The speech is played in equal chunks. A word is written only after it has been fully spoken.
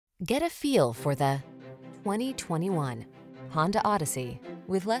Get a feel for the 2021 Honda Odyssey.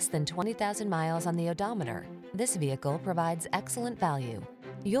 With less than 20,000 miles on the odometer, this vehicle provides excellent value.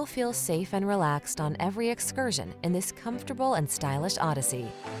 You'll feel safe and relaxed on every excursion in this comfortable and stylish Odyssey.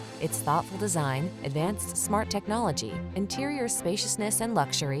 Its thoughtful design, advanced smart technology, interior spaciousness and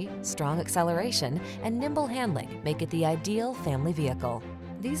luxury, strong acceleration, and nimble handling make it the ideal family vehicle.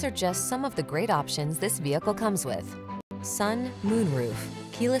 These are just some of the great options this vehicle comes with: sun, moonroof,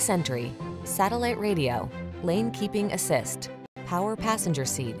 keyless entry, satellite radio, lane keeping assist, power passenger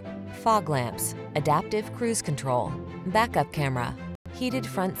seat, fog lamps, adaptive cruise control, backup camera, heated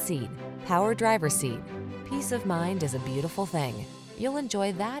front seat, power driver seat. Peace of mind is a beautiful thing. You'll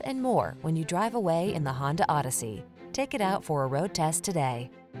enjoy that and more when you drive away in the Honda Odyssey. Take it out for a road test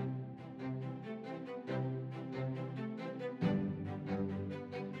today.